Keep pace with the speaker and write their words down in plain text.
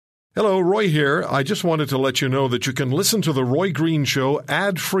Hello, Roy here. I just wanted to let you know that you can listen to The Roy Green Show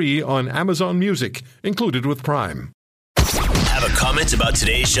ad-free on Amazon Music, included with Prime. Have a comment about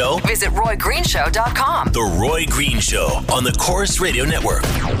today's show? Visit RoyGreenshow.com. The Roy Green Show on the Chorus Radio Network.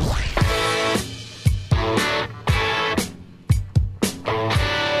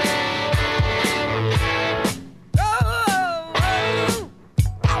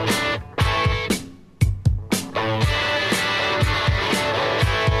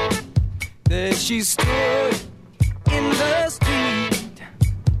 She stood in the street,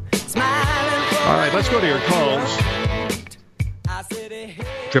 smiling. All right, let's go to your calls.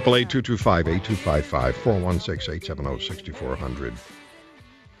 888-225-8255, 416-870-6400.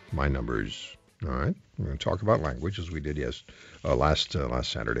 My numbers. All right, we're going to talk about language as we did last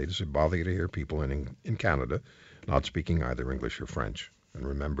Saturday. Does it bother you to hear people in Canada not speaking either English or French? And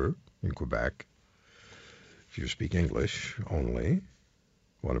remember, in Quebec, if you speak English only,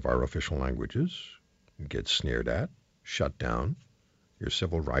 one of our official languages, gets sneered at, shut down. Your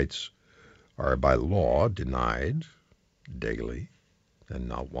civil rights are by law denied daily, and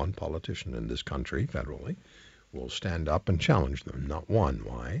not one politician in this country, federally, will stand up and challenge them. Not one.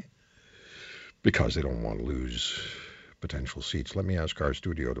 Why? Because they don't want to lose potential seats. Let me ask our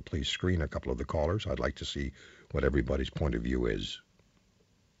studio to please screen a couple of the callers. I'd like to see what everybody's point of view is.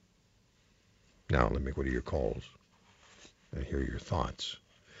 Now, let me go to your calls and hear your thoughts.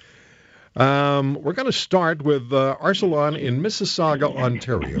 We're going to start with Arsalan in Mississauga,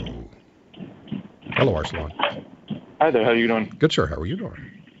 Ontario. Hello, Arsalan. Hi there. How are you doing? Good, sir. How are you doing?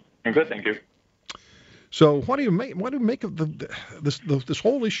 I'm good, thank you. So, what do you make of this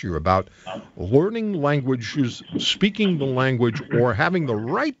whole issue about learning languages, speaking the language, or having the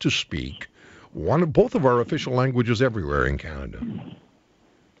right to speak both of our official languages everywhere in Canada?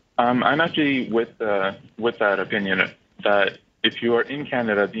 I'm actually with that opinion that if you are in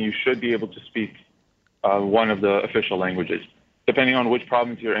Canada, then you should be able to speak one of the official languages, depending on which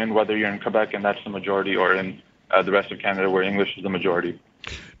province you're in, whether you're in Quebec and that's the majority, or in the rest of Canada where English is the majority.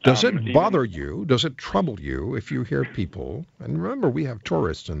 Does it bother you, does it trouble you if you hear people, and remember we have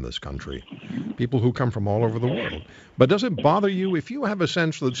tourists in this country, people who come from all over the world, but does it bother you if you have a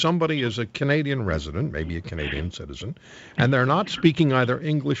sense that somebody is a Canadian resident, maybe a Canadian citizen, and they're not speaking either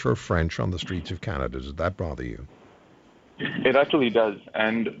English or French on the streets of Canada? Does that bother you? It actually does.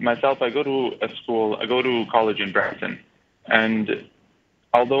 And myself, I go to college in Brampton, and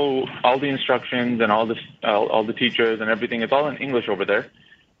although all the instructions and all the teachers and everything, it's all in English over there,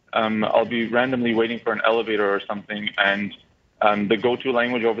 I'll be randomly waiting for an elevator or something, and the go-to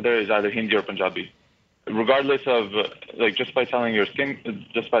language over there is either Hindi or Punjabi. Regardless of, just by telling your skin,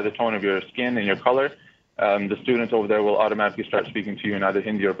 just by the tone of your skin and your color, the students over there will automatically start speaking to you in either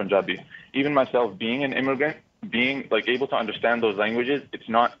Hindi or Punjabi. Even myself, being an immigrant, being able to understand those languages, it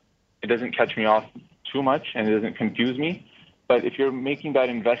doesn't catch me off too much, and it doesn't confuse me. But if you're making that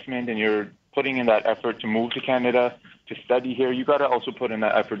investment and you're putting in that effort to move to Canada, to study here, you got to also put in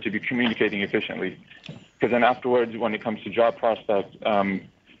that effort to be communicating efficiently. Because then afterwards, when it comes to job prospects,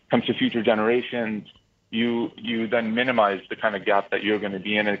 comes to future generations, you then minimize the kind of gap that you're going to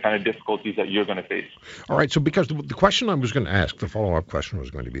be in and the kind of difficulties that you're going to face. All right, so because the question I was going to ask, the follow-up question was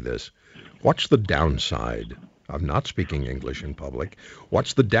going to be this. What's the downside of not speaking English in public?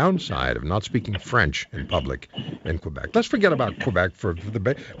 What's the downside of not speaking French in public in Quebec? Let's forget about Quebec for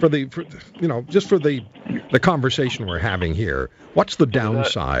the conversation we're having here. What's the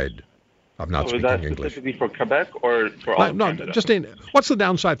downside of not speaking English? Is that specifically for Quebec or for all of Canada? What's the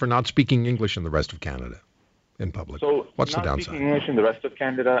downside for not speaking English in the rest of Canada in public? So what's the not downside? Speaking English in the rest of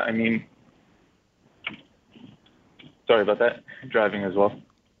Canada, I mean, sorry about that, driving as well,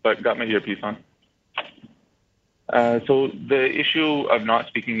 but got my earpiece on. So the issue of not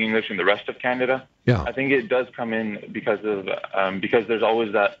speaking English in the rest of Canada, I think it does come in because there's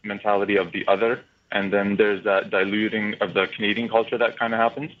always that mentality of the other, and then there's that diluting of the Canadian culture that kind of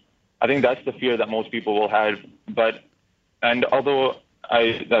happens. I think that's the fear that most people will have. And although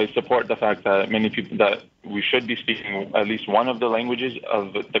I support the fact that many people that we should be speaking at least one of the languages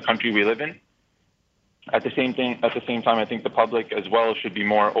of the country we live in, at the same time, I think the public as well should be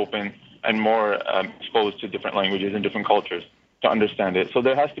more open and more exposed to different languages and different cultures to understand it. So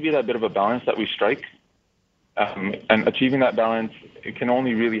there has to be that bit of a balance that we strike. And achieving that balance, it can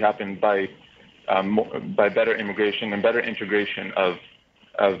only really happen by better immigration and better integration of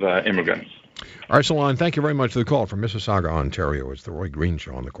immigrants. Arsalan, thank you very much for the call from Mississauga, Ontario. It's the Roy Green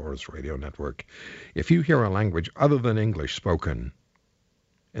Show on the Chorus Radio Network. If you hear a language other than English spoken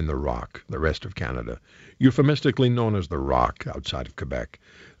in the Rock, the rest of Canada, euphemistically known as the Rock outside of Quebec,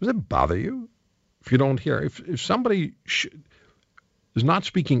 does it bother you if you don't hear? If somebody is not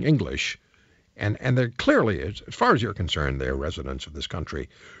speaking English, and they're clearly, as far as you're concerned, they're residents of this country,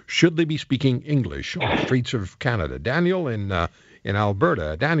 should they be speaking English on the streets of Canada? Daniel in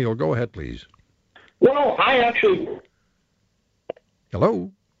Alberta. Daniel, go ahead, please. Well, I actually...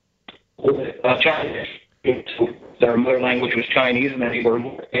 Hello? Chinese. Their mother language was Chinese, and then they were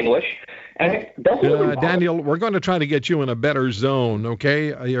English. And Daniel, we're going to try to get you in a better zone,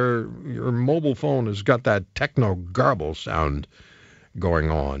 okay? Your mobile phone has got that techno garble sound going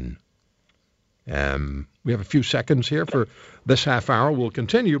on. We have a few seconds here for this half hour. We'll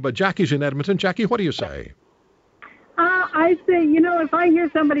continue, but Jackie's in Edmonton. Jackie, what do you say? I say, if I hear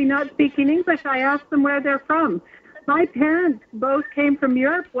somebody not speaking English, I ask them where they're from. My parents both came from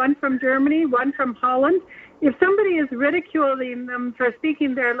Europe, one from Germany, one from Holland. If somebody is ridiculing them for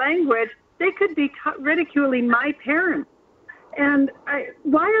speaking their language, they could be ridiculing my parents. And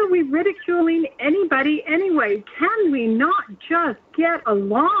why are we ridiculing anybody anyway? Can we not just get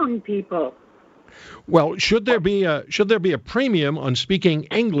along, people? Well, should there be a premium on speaking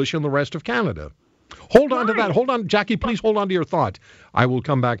English in the rest of Canada? Hold on to that. Hold on, Jackie, please hold on to your thought. I will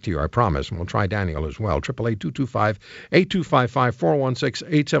come back to you, I promise, and we'll try Daniel as well. 888-225-8255,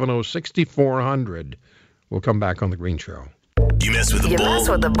 416-870-6400. We'll come back on The Green Show. You mess with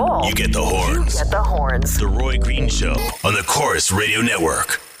the bull, you get the horns. You get the horns. The Roy Green Show on the Chorus Radio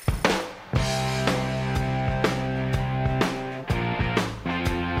Network.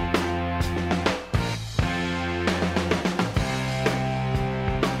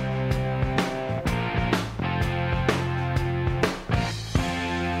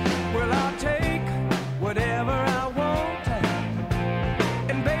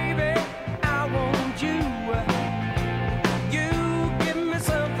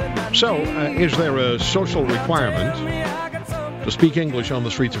 So, is there a social requirement to speak English on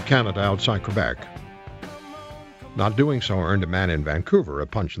the streets of Canada outside Quebec? Not doing so earned a man in Vancouver a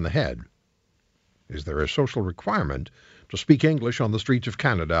punch in the head. Is there a social requirement to speak English on the streets of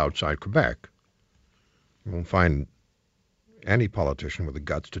Canada outside Quebec? You won't find any politician with the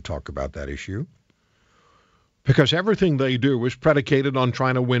guts to talk about that issue, because everything they do is predicated on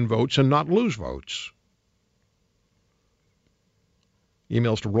trying to win votes and not lose votes.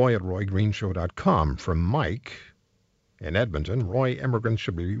 Emails to roy@roygreenshow.com from Mike in Edmonton. Roy, immigrants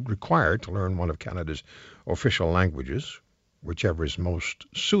should be required to learn one of Canada's official languages, whichever is most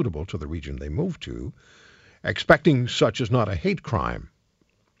suitable to the region they move to. Expecting such is not a hate crime.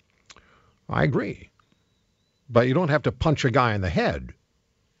 I agree. But you don't have to punch a guy in the head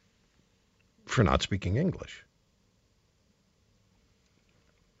for not speaking English.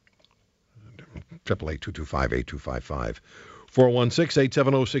 888-225-8255.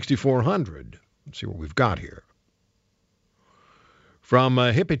 416-870-6400. Let's see what we've got here. From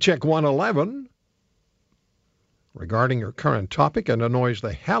Hippie Chick 111, regarding your current topic, it annoys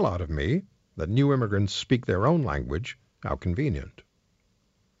the hell out of me that new immigrants speak their own language. How convenient.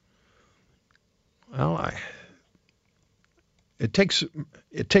 Well, it takes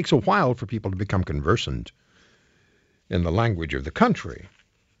a while for people to become conversant in the language of the country,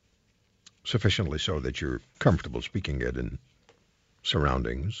 sufficiently so that you're comfortable speaking it in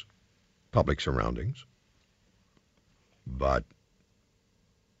surroundings, public surroundings. But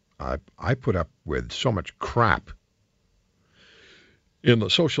I put up with so much crap in the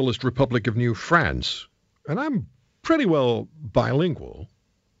Socialist Republic of New France, and I'm pretty well bilingual.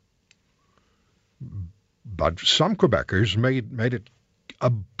 But some Quebecers made it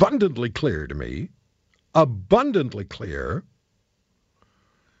abundantly clear to me, abundantly clear,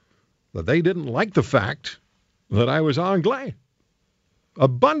 that they didn't like the fact that I was Anglais.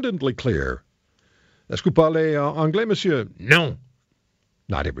 Abundantly clear. Est-ce que vous parlez anglais, monsieur? No.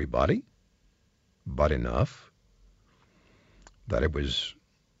 Not everybody, but enough that it was,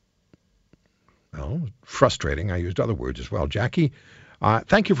 well, frustrating. I used other words as well. Jackie,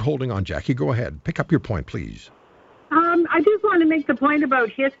 thank you for holding on, Jackie. Go ahead. Pick up your point, please. I just want to make the point about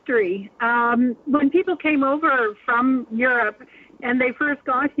history. When people came over from Europe and they first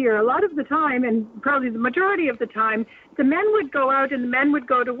got here, a lot of the time, and probably the majority of the time, the men would go out and the men would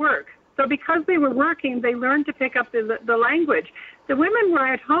go to work. So because they were working, they learned to pick up the language. The women were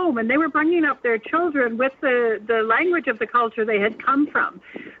at home, and they were bringing up their children with the language of the culture they had come from.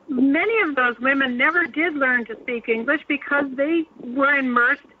 Many of those women never did learn to speak English because they were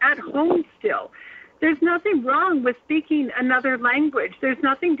immersed at home still. There's nothing wrong with speaking another language. There's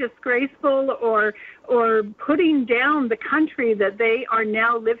nothing disgraceful or putting down the country that they are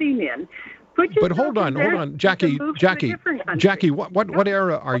now living in. But hold on, Jackie, what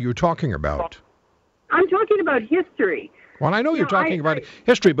era are you talking about? I'm talking about history. Well, I know you're talking about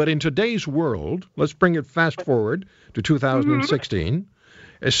history, but in today's world, let's bring it fast forward to 2016.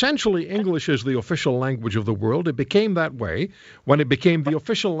 Essentially, English is the official language of the world. It became that way when it became the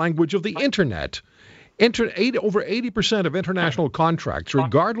official language of the Internet. Over 80% of international contracts,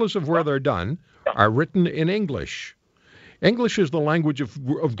 regardless of where they're done, are written in English. English is the language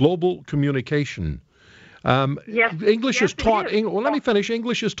of global communication. English is taught. Let me finish.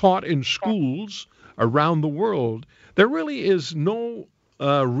 English is taught in schools around the world. There really is no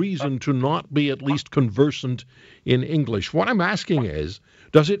reason to not be at least conversant in English. What I'm asking is,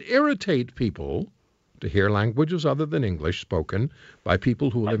 does it irritate people to hear languages other than English spoken by people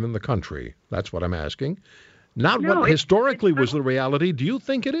who live in the country? That's what I'm asking. Not what historically was the reality. Do you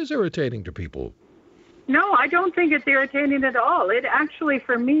think it is irritating to people? No, I don't think it's irritating at all. It actually,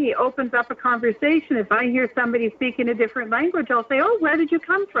 for me, opens up a conversation. If I hear somebody speaking a different language, I'll say, oh, where did you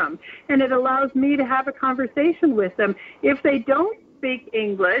come from? And it allows me to have a conversation with them. If they don't speak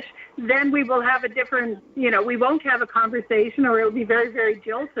English, then we will have a different, we won't have a conversation, or it'll be very, very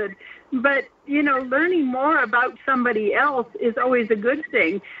jilted. But, learning more about somebody else is always a good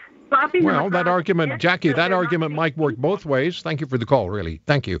thing. Well, that argument, Jackie, that argument might work both ways. Thank you for the call, really.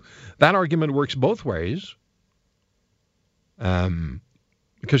 Thank you. That argument works both ways.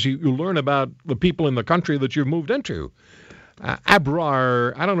 Because you learn about the people in the country that you've moved into.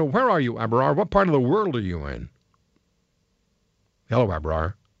 Abrar, I don't know, where are you, Abrar? What part of the world are you in? Hello,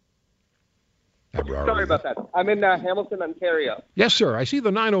 Abrar. Sorry about that. I'm in Hamilton, Ontario. Yes, sir. I see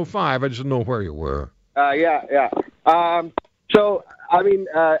the 905. I just didn't know where you were. Yeah. So,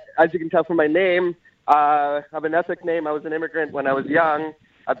 as you can tell from my name, I have an ethnic name. I was an immigrant when I was young.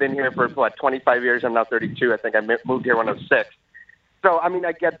 I've been here for, 25 years. I'm now 32. I think I moved here when I was 6. So,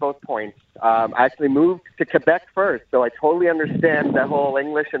 I get both points. I actually moved to Quebec first, so I totally understand the whole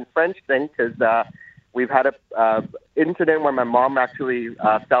English and French thing, because we've had a incident where my mom actually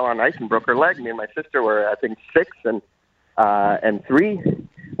fell on ice and broke her leg. Me and my sister were, I think, 6 and 3. We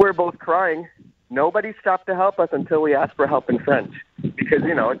were both crying. Nobody stopped to help us until we asked for help in French, because,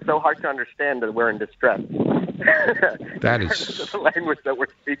 it's so hard to understand that we're in distress. That is the language that we're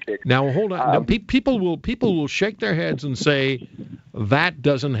speaking. Now, hold on. Now, people will shake their heads and say, that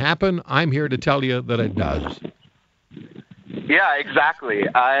doesn't happen. I'm here to tell you that it does. Yeah, exactly.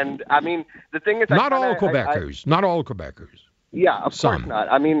 And, the thing is... Not all Quebecers. Yeah, of course not.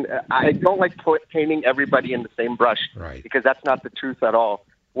 I don't like painting everybody in the same brush, right? Because that's not the truth at all.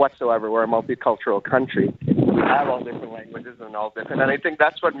 Whatsoever. We're a multicultural country. We have all different languages and all different, and I think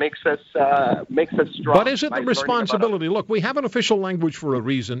that's what makes us strong. But is it the responsibility? Look, we have an official language for a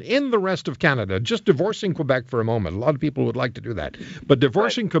reason. In the rest of Canada, just divorcing Quebec for a moment, a lot of people would like to do that, but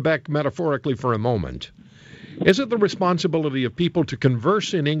divorcing Quebec metaphorically for a moment, is it the responsibility of people to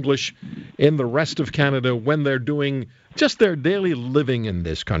converse in English in the rest of Canada when they're doing just their daily living in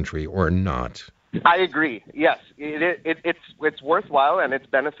this country, or not? I agree. Yes, it's worthwhile, and it's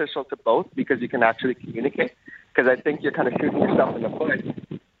beneficial to both, because you can actually communicate. Because I think you're kind of shooting yourself in the foot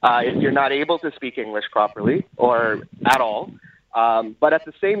if you're not able to speak English properly or at all. But at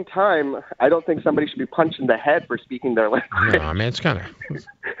the same time, I don't think somebody should be punched in the head for speaking their language. No, it's kind of.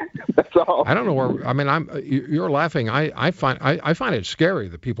 That's all. I don't know where. You're laughing. I find it scary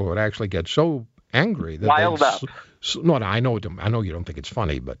that people would actually get so angry that riled up. No, I know you don't think it's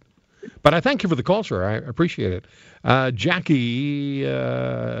funny, but I thank you for the call, sir. I appreciate it. Jackie,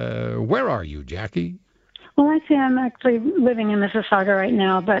 where are you, Jackie? Well, I'm actually living in Mississauga right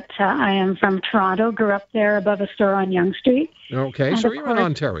now, but I am from Toronto, grew up there above a store on Yonge Street. Okay, so you're in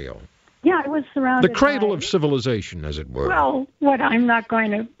Ontario. Yeah, I was surrounded the cradle of civilization, as it were. Well, I'm not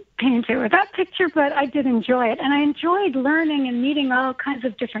going to paint it with that picture, but I did enjoy it. And I enjoyed learning and meeting all kinds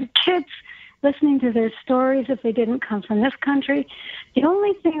of different kids, listening to their stories if they didn't come from this country. The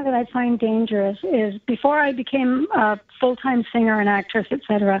only thing that I find dangerous is before I became a full-time singer and actress,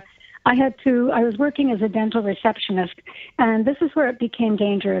 etc., I was working as a dental receptionist, and this is where it became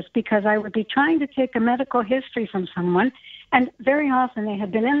dangerous, because I would be trying to take a medical history from someone, and very often they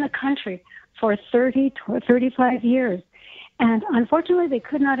had been in the country for 30 to 35 years. And unfortunately, they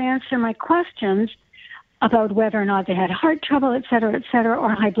could not answer my questions about whether or not they had heart trouble, et cetera, or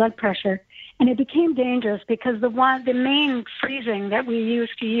high blood pressure. And it became dangerous because the main freezing that we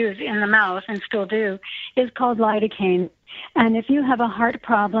used to use in the mouth, and still do, is called lidocaine. And if you have a heart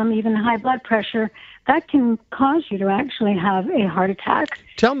problem, even high blood pressure, that can cause you to actually have a heart attack.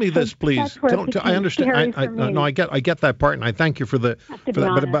 Tell me this, please. I understand. No, I get that part, and I thank you for that.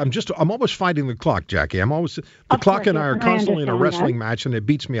 But I'm always fighting the clock, Jackie. The clock and I are constantly in a wrestling match, and it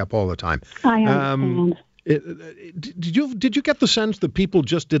beats me up all the time. I understand. Did you get the sense that people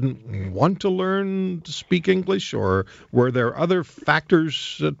just didn't want to learn to speak English, or were there other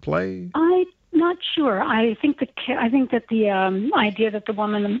factors at play? I'm not sure. I think that the idea that the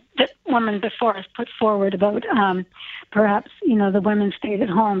woman before us put forward about perhaps the women stayed at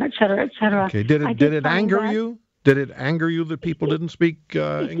home, et cetera, et cetera. Okay. Did it anger you? Did it anger you that people didn't speak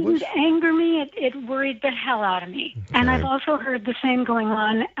English? It didn't anger me. It worried the hell out of me. Okay. And I've also heard the same going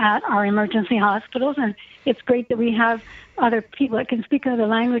on at our emergency hospitals. And it's great that we have other people that can speak other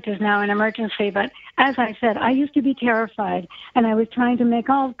languages now in emergency. But as I said, I used to be terrified. And I was trying to make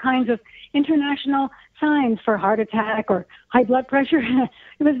all kinds of international signs for heart attack or high blood pressure.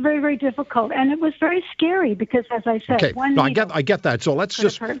 It was very, very difficult, and it was very scary because, as I said, okay. I get that. So let's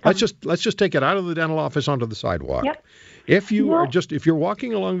just take it out of the dental office onto the sidewalk. Yep. If you're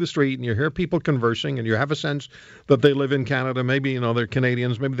walking along the street and you hear people conversing and you have a sense that they live in Canada, maybe they're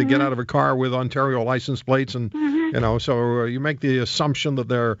Canadians, maybe they get out of a car with Ontario license plates, and so you make the assumption that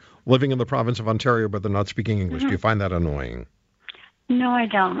they're living in the province of Ontario, but they're not speaking English. Do you find that annoying? No, I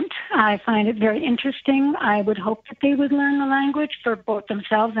don't. I find it very interesting. I would hope that they would learn the language for both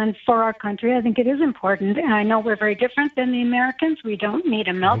themselves and for our country. I think it is important. And I know we're very different than the Americans. We don't need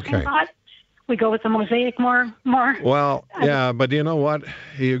a melting pot. We go with the mosaic more. Well, yeah, but you know what?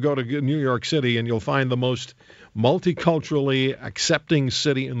 You go to New York City and you'll find the most multiculturally accepting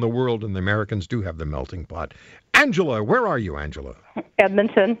city in the world, and the Americans do have the melting pot. Angela, where are you, Angela?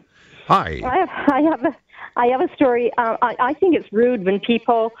 Edmonton. Hi. I have a story. I think it's rude when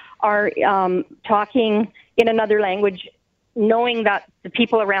people are talking in another language, knowing that the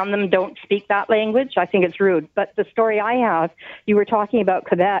people around them don't speak that language. I think it's rude. But the story I have, you were talking about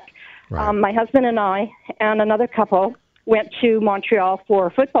Quebec. Right. My husband and I and another couple went to Montreal for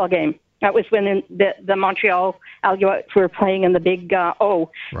a football game. That was when the Montreal Alouettes were playing in the Big O.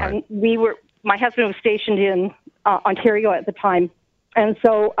 Right. And my husband was stationed in Ontario at the time. And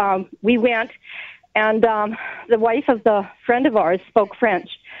so we went. And the wife of the friend of ours spoke French.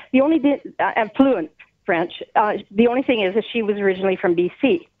 Fluent French. The only thing is that she was originally from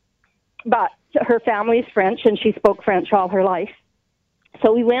BC. But her family is French, and she spoke French all her life.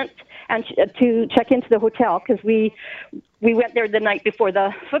 So we went to check into the hotel because we went there the night before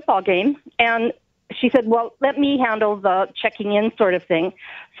the football game. And she said, well, let me handle the checking in sort of thing.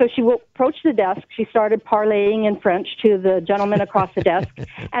 So she approached the desk. She started parlaying in French to the gentleman across the desk,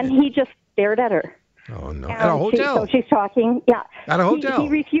 and he just stared at her. Oh, no. At a hotel? So she's talking, yeah. At a hotel? He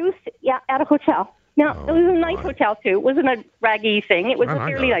refused, at a hotel. Now, it was a nice hotel, too. It wasn't a raggy thing. It was a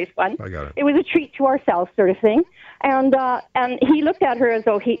fairly nice one. I got it. It was a treat to ourselves sort of thing. And he looked at her as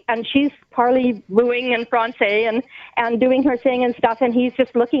though and she's parley-booing in Francais and doing her thing and stuff, and he's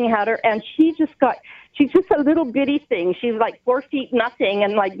just looking at her, and she's just a little bitty thing. She's like 4 feet nothing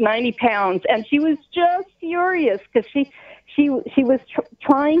and like 90 pounds, and she was just furious because she was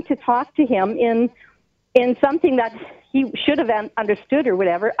trying to talk to him in something that he should have understood or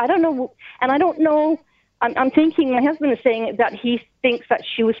whatever. I don't know. And I don't know. I'm thinking my husband is saying that he thinks that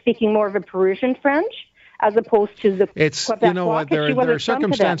she was speaking more of a Parisian French as opposed to the Quebec. You know what, there are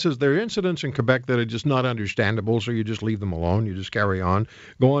circumstances, there are incidents in Quebec that are just not understandable, so you just leave them alone. You just carry on,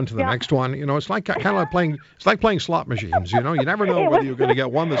 go on to the next one. It's like kind of like playing slot machines. You never know whether you're going to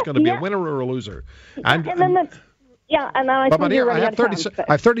get one that's going to be a winner or a loser. And then and I told you I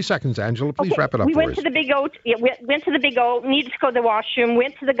have 30 seconds, Angela. Please wrap it up. We went to the Big O. Went to the Big O. Needed to go to the washroom.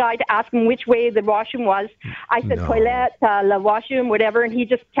 Went to the guy to ask him which way the washroom was. I said toilet, la washroom, whatever, and he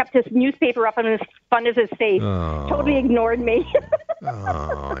just kept his newspaper up in front of his face. Totally ignored me.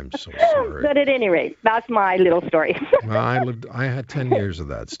 I'm so sorry. But at any rate, that's my little story. I had 10 years of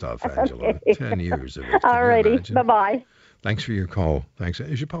that stuff, Angela. Okay. 10 years of it. All righty. Bye-bye. Thanks for your call. Thanks.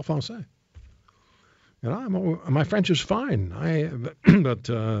 Je parle français. My French is fine, but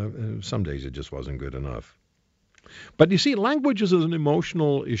some days it just wasn't good enough. But you see, language is an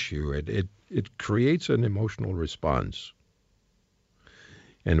emotional issue. It creates an emotional response.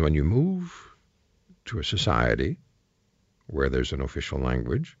 And when you move to a society where there's an official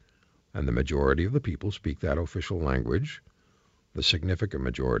language, and the majority of the people speak that official language, the significant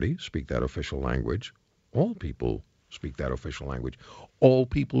majority speak that official language, all people speak that official language. All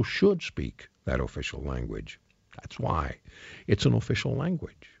people should speak that official language. That's why it's an official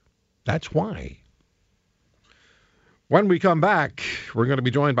language. That's why. When we come back, we're going to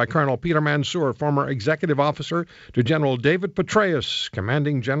be joined by Colonel Peter Mansour, former executive officer to General David Petraeus,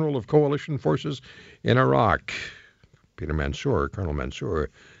 commanding general of coalition forces in Iraq. Peter Mansour, Colonel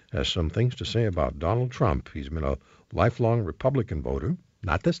Mansour, has some things to say about Donald Trump. He's been a lifelong Republican voter.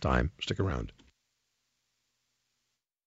 Not this time. Stick around.